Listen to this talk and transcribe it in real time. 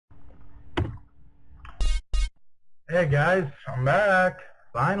Hey guys, I'm back.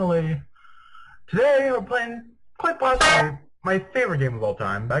 Finally. Today we're playing quite possibly my favorite game of all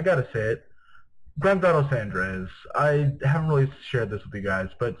time. I gotta say it. Grand Theft Auto San Andreas. I haven't really shared this with you guys,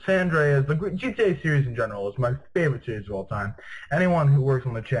 but San Andreas, the GTA series in general, is my favorite series of all time. Anyone who works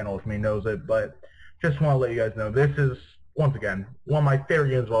on the channel with me knows it, but just want to let you guys know this is, once again, one of my favorite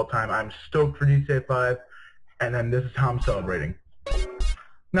games of all time. I'm stoked for GTA 5, and then this is how I'm celebrating.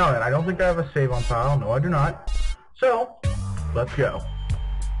 Now then, I don't think I have a save on file. No, I do not. So, let's go.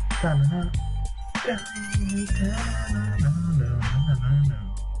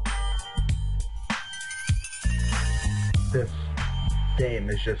 This game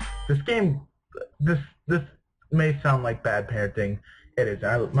is just, this may sound like bad parenting. It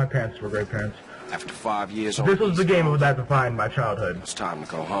is. My parents were great parents. After 5 years on this was the game that defined my childhood. It's time to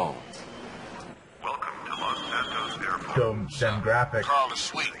go home. Welcome to Los Santos Airport. So, demographics. Carl is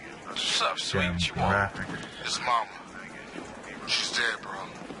sweet. What's up, sweet? What you want? Demographics. It's mama. She's dead, bro.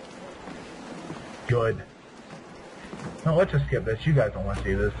 Good. No, let's just skip this. You guys don't want to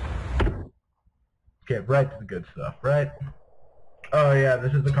see this. Get right to the good stuff, right? Oh yeah,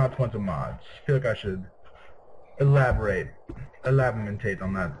 this is the consequence of mods. I feel like I should elaborate on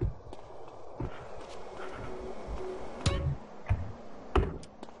that.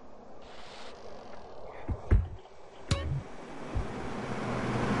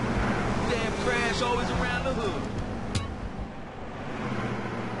 Damn crash always around the hood.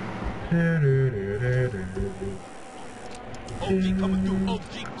 OG coming through, OG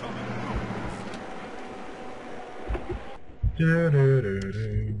coming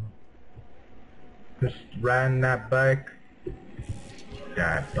through. Just riding that bike.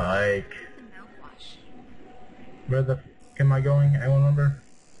 Where the f am I going? Anyone remember?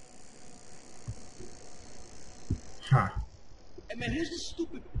 Huh. Hey man, who's this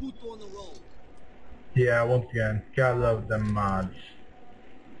stupid puto on the road? Yeah, once again, gotta love them mods.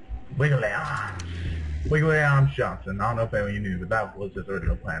 Wiggly Arms. Wiggly Arms Johnson. I don't know if any of you knew, but that was his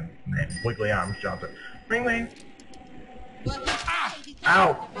original plan name. Wiggly Arms Johnson. Ring ring.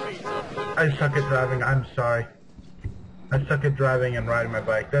 Ow! I suck at driving. I'm sorry. I suck at driving and riding my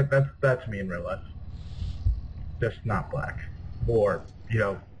bike. That's me in real life. Just not black. Or, you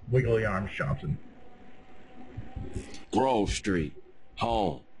know, Wiggly Arms Johnson. Grove Street.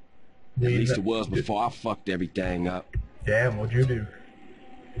 Home. At least it was before I fucked everything up. Damn, what'd you do?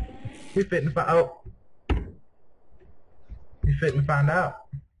 We fitting to find out. We fitting to find out.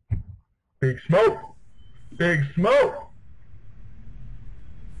 Big smoke! Big smoke!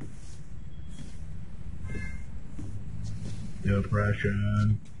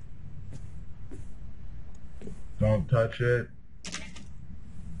 Depression. Don't touch it.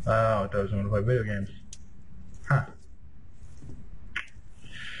 Oh, it doesn't want to play video games. Huh.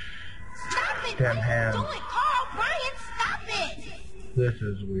 Stop it! Damn What hands. are you doing? Carl, Brian, stop it! This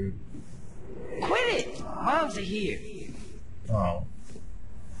is weird. Quit it! Moms are here. Oh. Mom,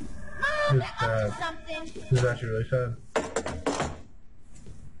 This I owe you something. This is actually really sad.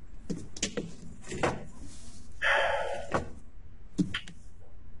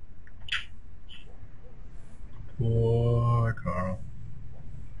 Poor Carl.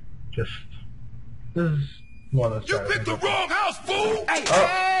 This is one of the You picked the wrong house, fool! Hey,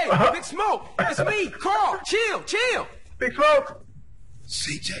 Oh. hey, Big Smoke! It's me, Carl! Chill! Big smoke!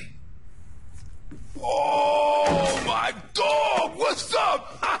 CJ. Oh, my dog! What's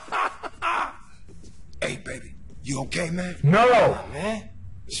up? Hey, baby. You okay, man? No! Man,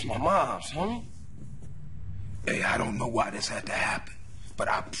 it's my mom's, homie. Hey, I don't know why this had to happen, but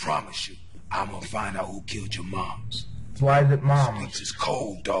I promise you, I'm gonna find out who killed your moms. Why is it mom? Streets is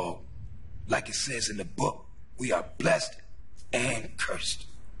cold, dog. Like it says in the book, we are blessed and cursed.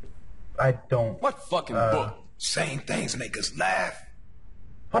 I don't. What fucking book? Same things make us laugh,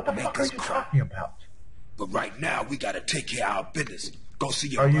 What the make fuck are us you cry. talking about? but right now we gotta take care of our business. Go see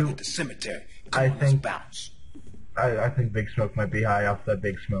your Are brother you- at the cemetery. I Come on, let's think- bounce. I think Big Smoke might be high off that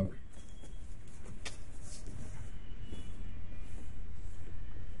Big Smoke.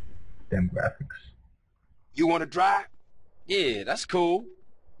 Demographics. You wanna drive? Yeah, that's cool.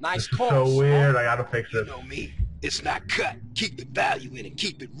 Nice This is car. so weird. I gotta fix You this. know me. It's not cut. Keep the value in it.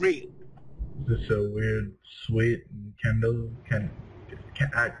 Keep it real. This is so weird. Sweet and Kendall can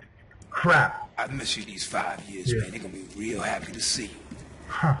act. Crap. I miss you these 5 years, Yeah. man. They're gonna be real happy to see you.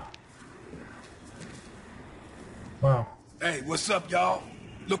 Huh. Wow. Hey, what's up, y'all?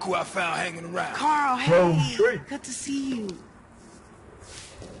 Look who I found hanging around. Carl, Grove hey! Street. Good to see you.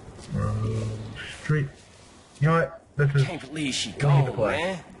 Street. You know what? This is. Can't believe she We need to gone, play.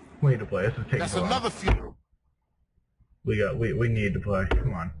 man. We need to play. This is taking That's too long. another funeral. We need to play.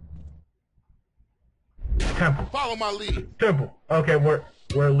 Come on. Temple. Follow my lead. Temple. Okay, we're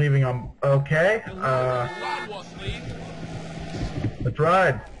leaving on. Okay. Let's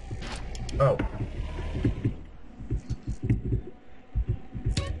ride. Oh.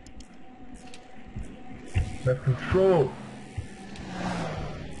 That's control.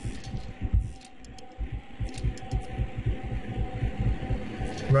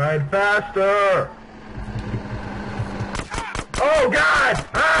 Ride faster. Oh God!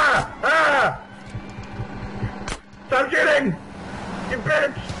 Ah! Ah! Stop shooting! You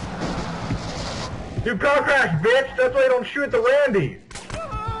bitch! You car crash, bitch! That's why you don't shoot the Randy!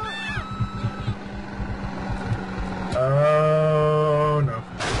 Oh no.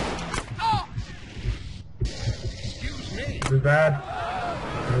 Excuse me. This is bad.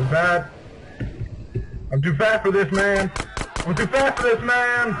 This is bad. I'm too fast for this, man! I'm too fast for this,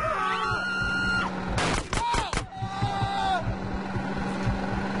 man!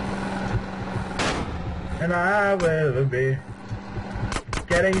 And I will be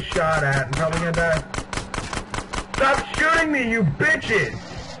getting shot at and probably gonna die. Stop shooting me, you bitches!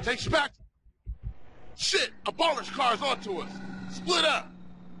 Take you back. Shit, a baller's car's onto us. Split up.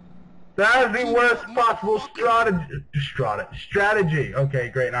 That is the worst possible strategy. Okay,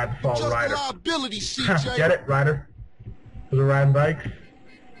 great, now I have to follow Just Ryder. liability, CJ. Get it, Ryder? Those are riding bikes.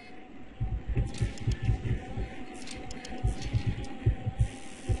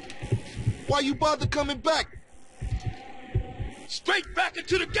 Why you bother coming back? Straight back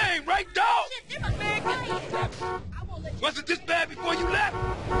into the game, right, dog? Wasn't this bad before you left?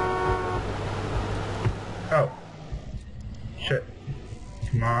 Oh. Shit.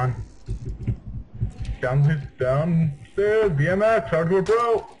 Come on. Downstairs, BMX, hardcore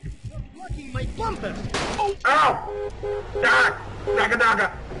pro. Lucky my bumper. Oh! Ow! Doc!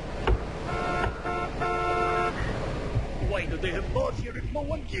 Daka! Why do they have laws here if no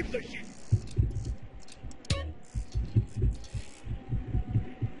one gives a shit?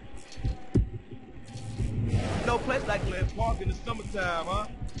 No place like Glen Park in the summertime, huh?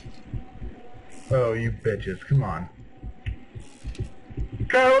 Oh, you bitches, come on.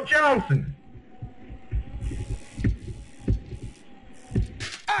 Carl Johnson!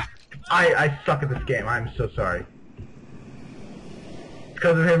 I suck at this game, I'm so sorry. It's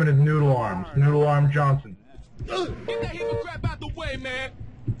because of him and his noodle arms. Noodle Arm Johnson. Get that heap of crap out the way, man.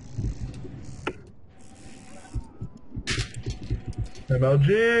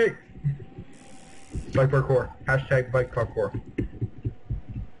 MLG! Bike parkour. Hashtag bike parkour.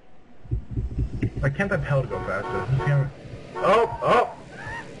 Why can't that pedal go faster? Oh!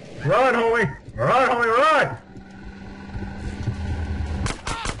 Run, homie! Run, homie, run!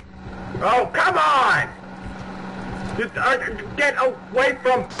 Oh, come on! Just, get away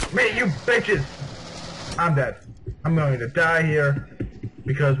from me, you bitches! I'm dead. I'm going to die here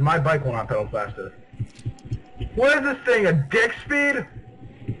because my bike will not pedal faster. What is this thing, a Dickspeed?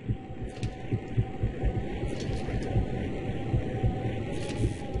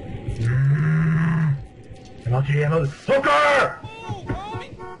 MLG, hooker!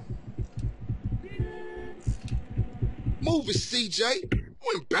 Move it, CJ.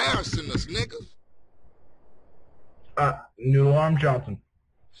 You embarrassing us, nigga. Noodle Arm Johnson.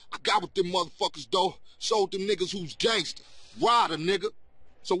 I got with them motherfuckers, though. Showed them niggas who's gangster. Rider, nigga.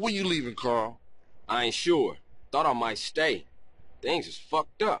 So when you leaving, Carl? I ain't sure. Thought I might stay. Things is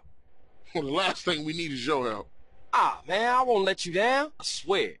fucked up. Well, the last thing we need is your help. Ah, man, I won't let you down. I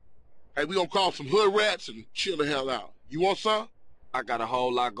swear. Hey, we gonna call some hood rats and chill the hell out. You want some? I got a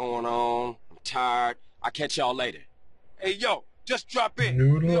whole lot going on. I'm tired. I'll catch y'all later. Hey, yo, just drop in.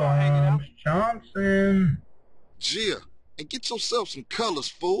 Noodle Arms Johnson. Gia, and get yourself some colors,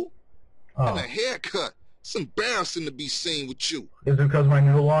 fool. Oh. And a haircut. It's embarrassing to be seen with you. Is it because of my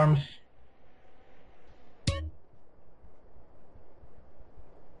noodle arms?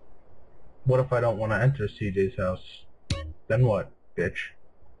 What if I don't want to enter CJ's house? Then what, bitch?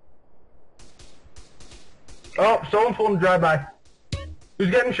 Oh, someone pulled a drive-by. Who's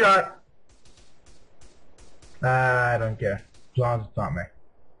getting shot? I don't care. As long as it's not me.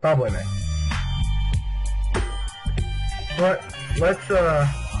 Probably me. But let's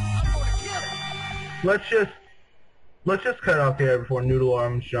just cut off here before Noodle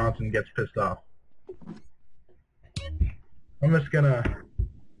Arms Johnson gets pissed off. I'm just gonna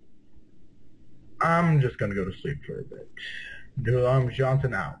go to sleep for a bit. Noodle Arms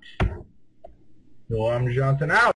Johnson out. Noodle Arms Johnson out!